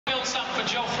something for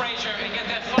Joe Frazier and get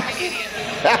that fucking idiot.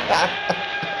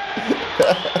 You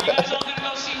guys all gonna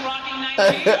go see Rocky 19?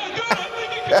 Oh, good, I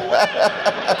think you can win.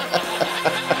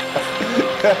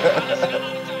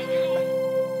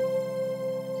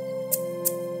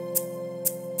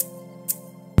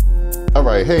 All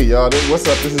right, hey y'all, what's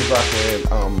up? This is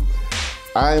Roklan.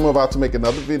 I am about to make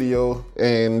another video,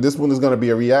 and this one is going to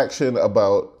be a reaction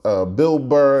about Bill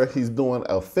Burr. He's doing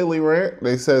a Philly rant.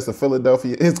 They say it's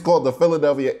it's called the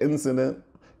Philadelphia Incident.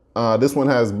 This one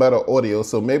has better audio,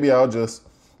 so maybe I'll just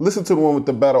listen to the one with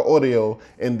the better audio,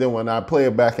 and then when I play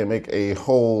it back and make a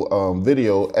whole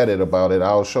video edit about it,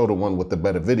 I'll show the one with the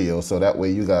better video, so that way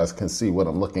you guys can see what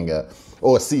I'm looking at,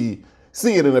 or see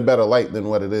it in a better light than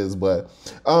what it is. But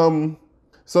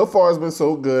so far it's been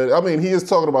so good. I mean, he is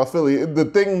talking about Philly. The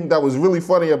thing that was really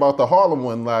funny about the Harlem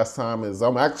one last time is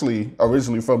I'm actually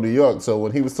originally from New York, so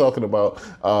when he was talking about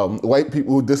white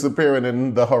people disappearing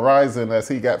in the horizon as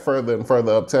he got further and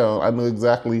further uptown, I knew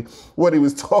exactly what he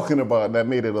was talking about, and that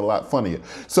made it a lot funnier.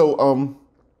 So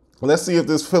let's see if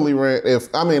this Philly rant,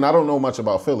 I mean, I don't know much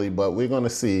about Philly, but we're gonna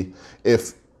see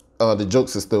if the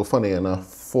jokes are still funny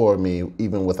enough for me,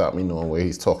 even without me knowing what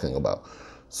he's talking about.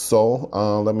 So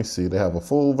let me see, they have a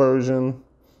full version,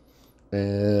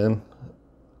 and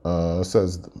it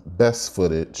says best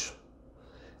footage,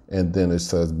 and then it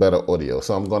says better audio.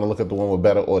 So I'm gonna look at the one with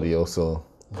better audio, so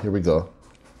here we go.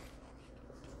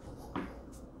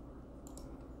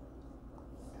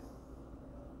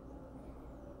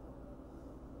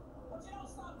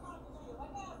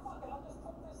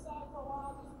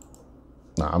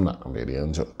 No, I'm not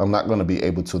gonna be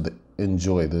able to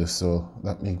enjoy this, so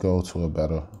let me go to a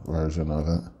better version of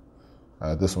it.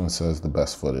 This one says the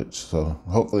best footage, so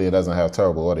hopefully it doesn't have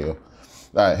terrible audio. All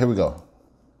right, here we go.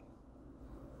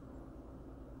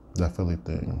 That Philly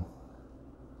thing.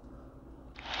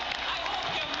 I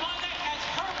hope your mother has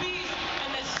herpes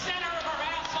in the center of her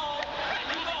asshole, and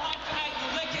you go home tonight, you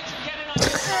lick it, you get it on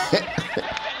your forehead,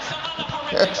 and some other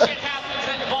horrific shit happens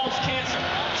that involves cancer.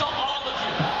 So all of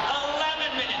you,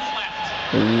 11 minutes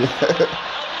left. 11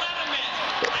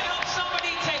 minutes. I hope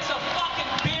somebody takes a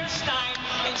fucking beer stein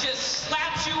and just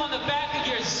slaps you on the back of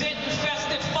your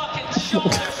zit-infested fucking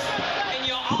shoulders and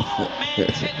your awful man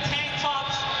tit tank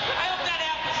tops. I hope that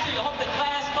happens to you. I hope the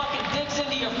glass fucking digs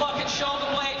into your fucking shoulder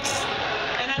blades,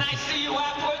 and then I see you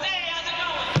afterwards. Hey, how's it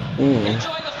going?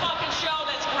 Enjoy the fucking show.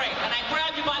 That's great. And I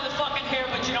grab you by the fucking hair,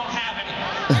 but you don't have any.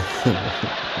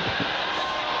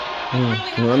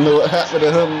 I know what happened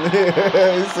to him. He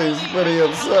seems pretty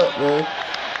upset, man.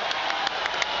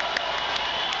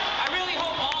 I really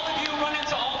hope all of you run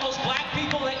into all those black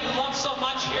people that you love so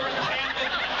much here in Camden.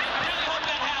 I really hope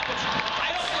that happens.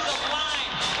 I hope there's a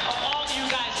line of all of you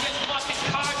guys get fucking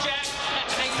carjacked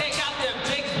and they take out their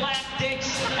big black dicks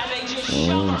and they just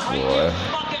shove them right in your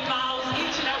fucking mouths,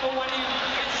 each and every one of you.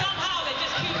 And somehow they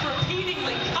just keep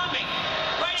repeatedly coming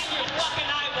right in your fucking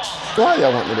eyeballs. Why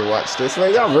y'all want me to watch this?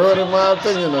 Man, y'all ruining my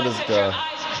opinion of this guy.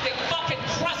 They fucking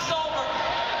press over.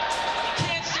 You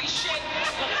can't see shit.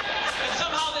 And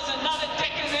somehow there's another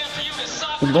dick in there for you to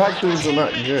suck. Black dudes are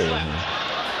not good.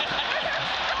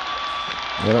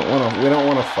 We don't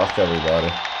wanna fuck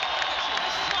everybody.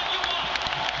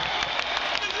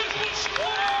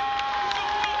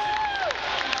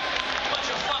 Bunch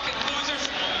of fucking losers.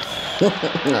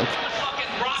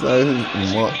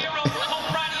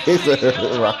 He's a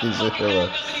Rocky's a hero.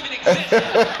 But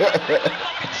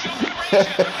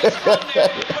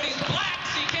he's black,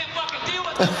 so you can't fucking deal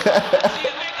with him. So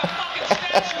you make a fucking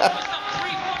statue for some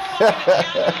 3-foot fucking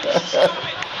Italian, you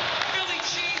stupid Philly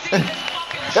cheese eating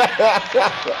fucking shit. I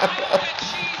hope that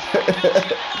cheese fills your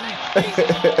fucking face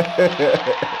full.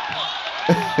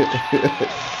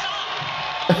 Suck.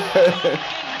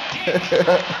 A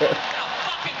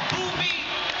fucking booby.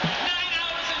 9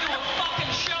 hours into a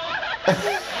fucking show.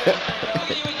 Look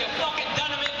at you in your fucking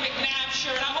Donovan McNabb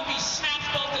shirt. I hope he snaps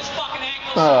both his fucking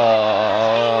ankles.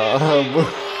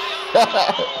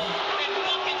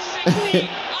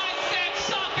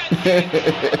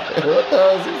 What the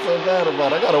hell is he so mad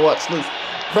about? I gotta watch this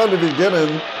from the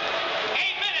beginning.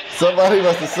 Somebody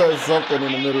must have said something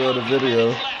in the middle of the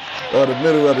video, or the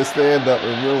middle of the stand-up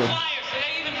and ruined.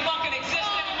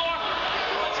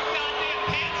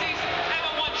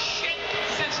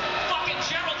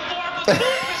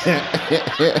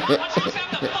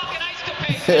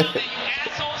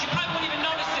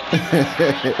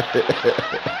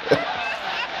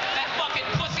 That fucking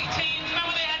pussy team.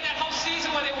 Remember they had that whole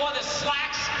season where they wore the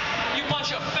slacks? You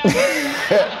bunch of faggots.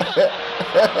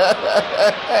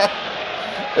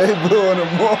 They booing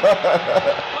him more.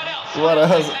 What else? What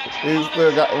else? He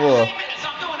still got more.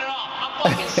 I'm doing it all. I'm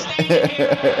fucking standing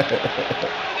here.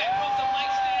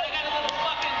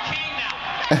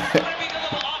 I'm gonna be the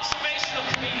little observational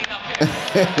comedian up here.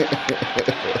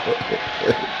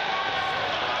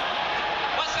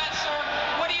 What's that, sir?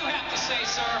 What do you have to say,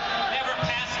 sir? Never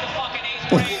passed the fucking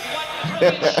 8th grade. What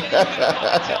brilliant shit are you gonna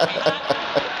fucking tell me, huh?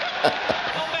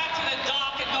 Go back to the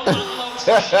dock and go unload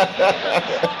some shit.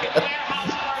 Fucking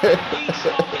warehouse work, beach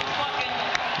smoking, fucking.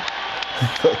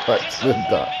 Go back to the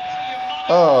dock.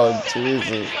 Oh,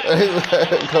 Jesus.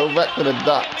 Go back to the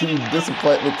dock. Teach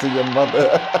disappointment to your mother.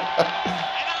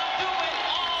 And I'm doing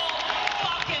all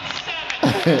fucking 7.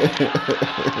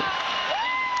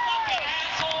 Fucking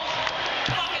assholes.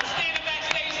 Fucking standing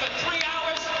backstage for 3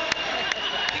 hours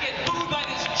to get booed by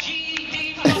this GED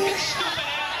fucking stupid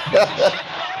ass piece of shit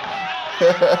fucking crowd.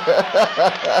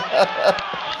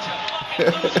 Bunch of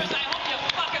fucking losers. I hope your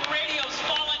fucking radios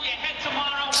fall on your head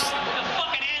tomorrow. The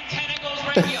fucking antenna goes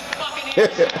right to your fucking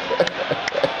ears.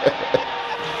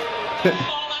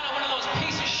 Fall out of one of those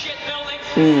piece of shit buildings.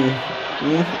 Fuck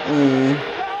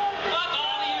all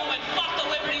of you and fuck the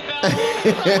Liberty Bell.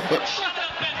 Shut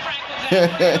up, Ben Franklin's ass.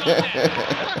 What do you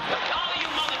about that? All of you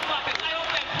motherfuckers. I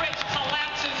hope that bridge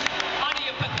collapses onto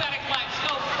your pathetic lives.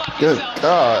 Go fuck Good yourselves.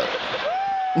 God.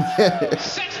 6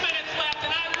 minutes left,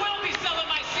 and I will be selling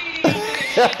my CD after this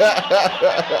shit.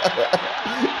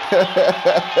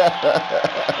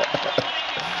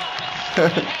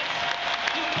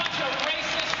 You bunch of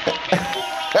racist fucking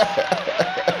morons.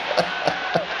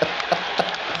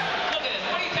 Look at this.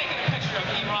 What are you taking a picture of,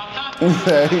 E-Rock, huh?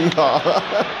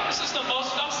 This is the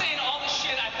most, I'm saying all the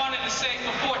shit I wanted to say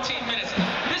for 14 minutes.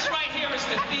 This right here is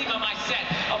the theme of my set,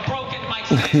 a broken mic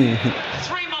stand.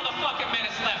 3 motherfucking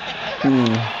minutes left. 3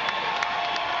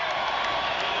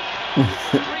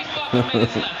 fucking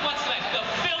minutes left. What's left? The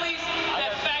Phillies,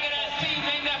 that faggot ass team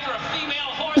named after a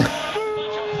female horse.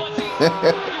 Bunch of pussies. You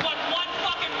won 1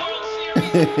 fucking World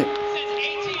Series since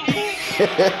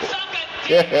 1880. Suck a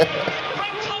dick.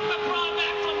 Bring Tom McGraw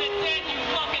back from the dead, you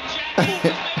fucking jackasses.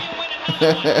 Maybe you win another one.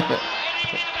 It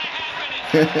ain't ever happening.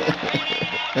 It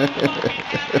ain't ever fucking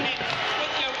happening.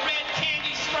 With your red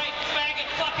candy stripe faggot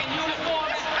fucking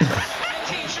uniforms. Your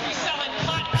team should be selling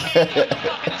cotton candy in the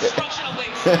fucking instructional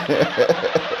leagues.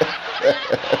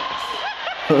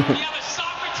 You have a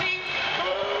soccer team?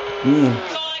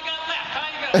 That's all I got left, huh?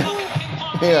 You got a fucking ping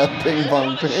pong team? Yeah, ping pong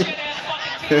Another team. shit-ass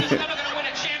fucking team that's never gonna win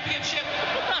a championship.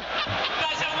 You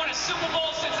guys haven't won a Super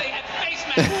Bowl since they had face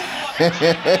masks.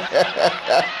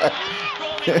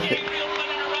 Roman Gabriel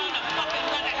running around a fucking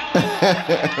leather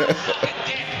helmet. Suck a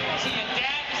dick. Is he your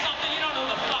dad or something? You don't know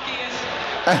who the fuck he is.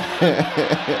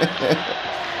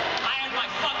 Ironed my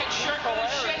fucking shirt for this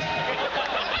shit.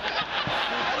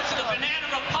 Went to the Banana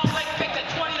Republic, picked a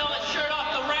 $20 shirt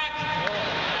off the rack.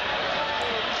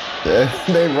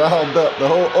 They riled up. The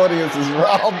whole audience is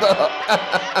riled up.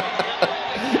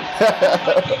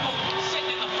 People sitting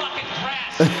in the fucking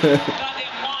grass.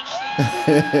 Goddamn launch seats.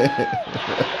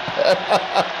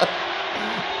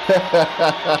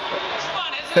 It's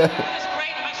fun, isn't it? It's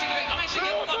great. I'm actually getting fucking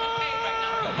paid right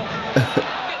now, people.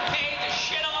 I'm getting paid to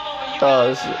shit all over you Oh,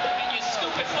 guys shit. and your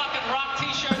stupid fucking rock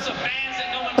t-shirts of bands that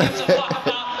no one gives a fuck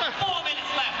about. 4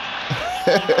 minutes left.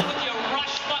 With your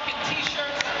Rush fucking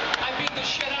t-shirts. I beat the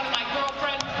shit out of my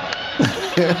girlfriend.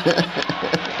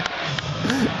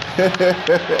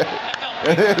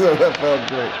 That felt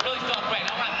great. It really felt great. I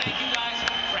want to thank you guys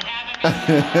for having me. You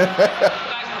guys were phenomenal. Oh, no, I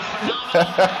got 4 minutes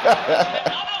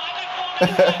left. I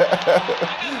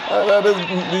got 4 I know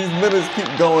these minutes keep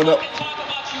going up. fucking talk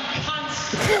about you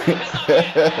cunts. That's not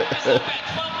bad. That's not bad.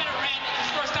 12-minute rant. It's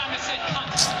the first time I said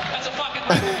cunts. That's a fucking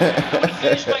record. I'm going to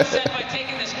finish my set by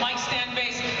taking this mic stand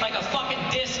bass like a fucking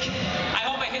disc. I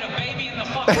hope I hit a baby in the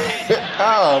fucking head.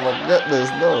 Oh my goodness,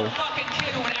 A no. fucking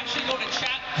kid who would actually go to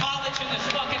college in this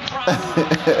fucking crowd.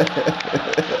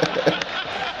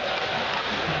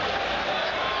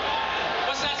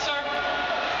 What's that, sir?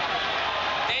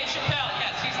 Dave Chappelle.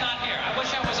 Yes, he's not here. I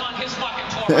wish I was on his fucking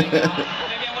tour right now.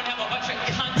 Maybe I wouldn't have a bunch of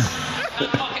cunts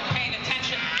not fucking paying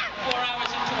attention 4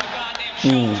 hours into a goddamn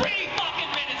show. 3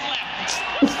 fucking minutes left.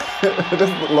 This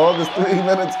is the longest 3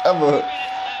 minutes ever. 3 minutes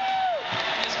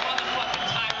left. This motherfucking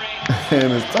tirade.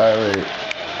 And his tirade.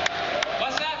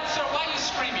 What's that, sir? Why are you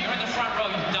screaming? You're in the front row,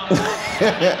 you dumb. God,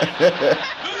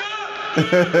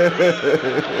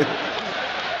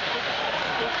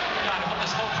 I hope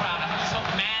this whole crowd, I hope this whole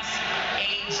mass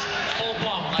AIDS, full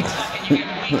blown, like fucking you get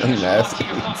weak, you just Mass walk to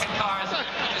your AIDS. fucking cars,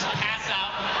 you just pass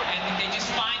out, and they just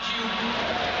find you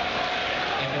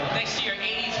next to your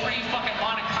 83 fucking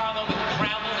Monte Carlo with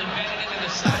gravel embedded into the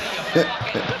side of your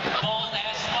fucking bald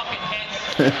ass fucking heads.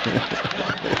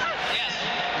 Yes.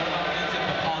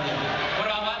 What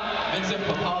about what? Vincent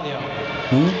Papalio.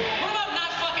 What about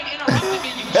not fucking interrupting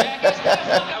me, you jackass? Get a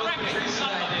fucking record, you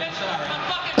son of a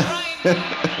to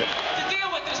deal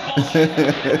with this bullshit.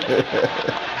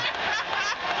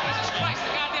 Jesus Christ,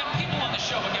 the goddamn people on the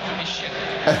show are giving me shit.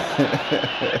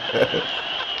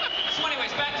 So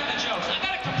anyways, back to the jokes. I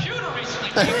got a computer recently,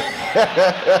 people.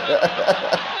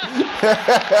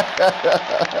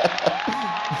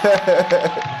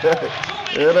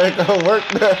 It ain't gonna work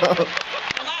now. The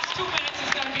last 2 minutes is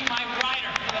gonna be my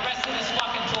rider for the rest of this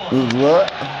fucking tour.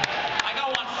 What? I go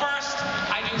on first,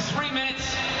 I do 3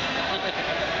 minutes.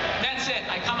 That's it.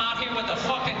 I come out here with a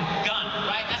fucking gun,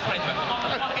 right? That's what I do. I come out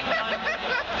with a fucking gun, a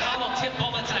little tip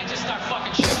bullets, and I just start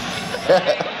fucking shooting people.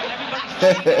 Okay? Everybody's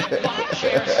shooting their fucking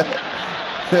chairs.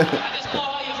 I just blow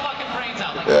all your fucking brains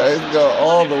out. Like, Yeah, it's go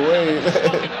all the way.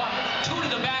 Two to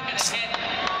the back of the head.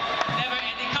 Never,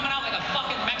 and they coming out like a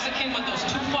fucking Mexican with those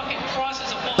 2 fucking crosses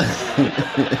of bullets.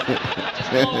 I just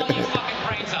blow all your fucking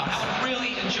brains out. I would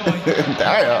really enjoy it.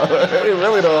 Damn, they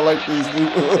really don't like these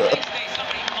people. Next day,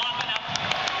 somebody mopping up.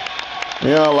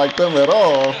 You don't like them at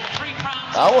all. 3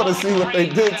 pounds. I want to see what they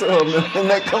did to him, and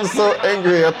they come so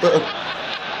angry at them.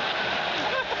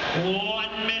 1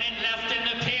 minute left in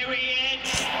the period.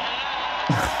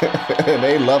 And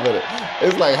they loving it.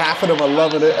 It's like half of them are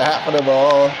loving it, half of them are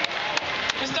all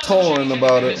This doesn't torn change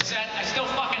about anything it. this set. I still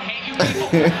fucking hate you people.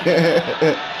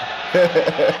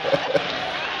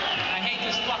 I hate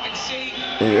this fucking city.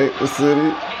 You hate the city? I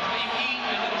hate the way you eat,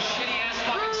 your little shitty ass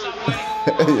fucking subway.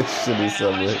 You shitty Why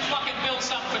subway. don't you fucking build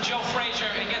something for Joe Frazier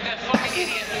and get that fucking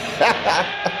idiot?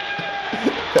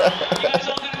 You guys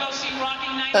all gonna go see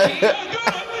Rocky 19? Oh, good,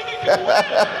 I think you can win.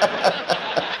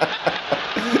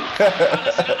 Now,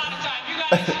 listen, I'm out of time. You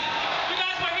guys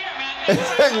were here, man. He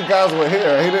said you guys were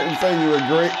here. He didn't say you were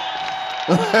great.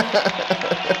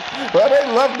 Well, they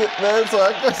loved it, man. So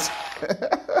I guess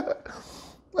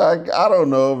I don't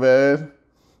know, man.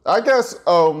 I guess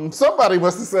somebody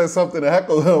must have said something to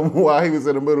heckle him while he was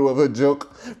in the middle of a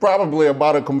joke, probably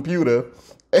about a computer,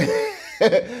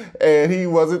 and he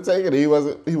wasn't taking it.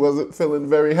 He wasn't feeling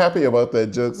very happy about that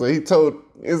joke. So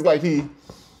it's like he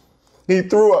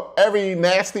threw up every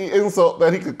nasty insult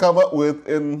that he could come up with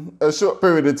in a short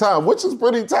period of time, which is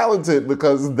pretty talented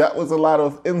because that was a lot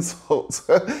of insults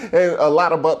and a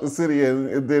lot about the city.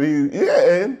 And then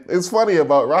and it's funny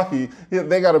about Rocky.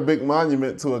 They got a big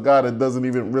monument to a guy that doesn't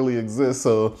even really exist.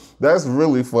 So that's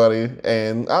really funny.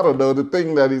 And I don't know, the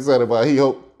thing that he said about he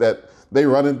hoped that they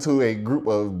run into a group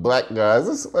of black guys.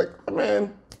 It's like,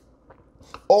 man,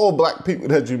 all black people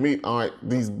that you meet aren't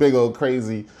these big old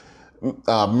crazy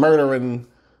murdering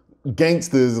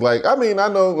gangsters. Like, I mean, I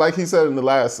know, like he said in the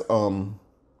last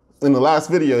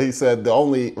video, he said the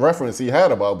only reference he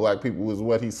had about black people was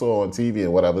what he saw on TV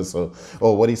and whatever, so,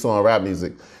 or what he saw in rap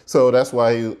music. So that's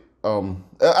why he, I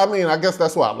mean, I guess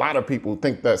that's why a lot of people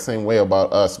think that same way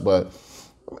about us. But,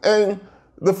 and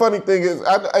the funny thing is,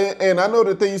 I know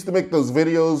that they used to make those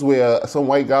videos where some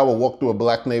white guy will walk through a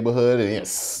black neighborhood and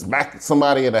smack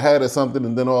somebody in the head or something,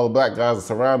 and then all the black guys are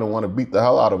surrounded and want to beat the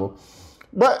hell out of them.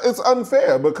 But it's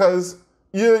unfair because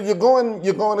you're going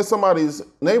to somebody's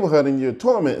neighborhood and you're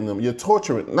tormenting them. You're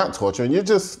not torturing. You're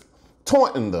just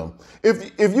taunting them.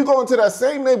 If you go into that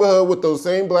same neighborhood with those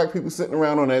same black people sitting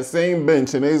around on that same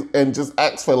bench and just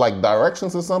ask for like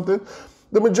directions or something,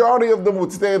 the majority of them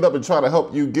would stand up and try to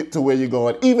help you get to where you're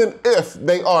going, even if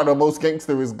they are the most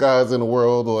gangsterous guys in the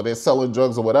world or they're selling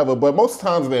drugs or whatever. But most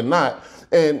times they're not.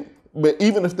 But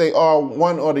even if they are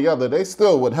one or the other, they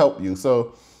still would help you.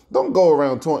 So don't go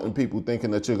around taunting people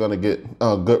thinking that you're going to get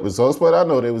good results. But I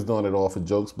know they was doing it all for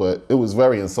jokes, but it was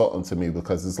very insulting to me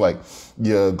because it's like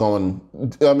you're going,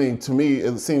 I mean, to me,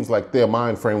 it seems like their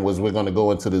mind frame was we're going to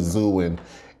go into the zoo and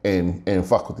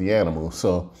fuck with the animals.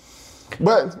 So,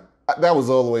 but that was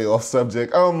all the way off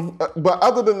subject. But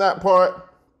other than that part,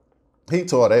 he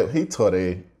tore them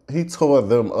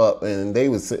up, and they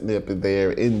was sitting up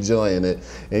there enjoying it.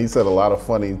 And he said a lot of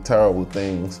funny, terrible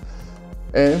things.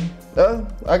 And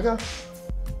I guess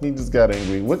he just got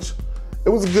angry, which it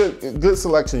was a good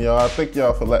selection, y'all. I thank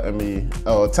y'all for letting me,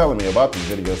 telling me about this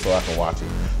video so I can watch it.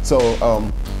 So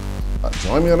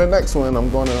join me on the next one.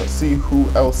 I'm gonna see who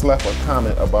else left a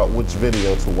comment about which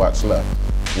video to watch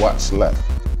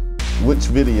which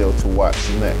video to watch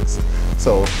next.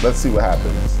 So let's see what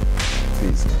happens.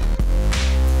 Peace.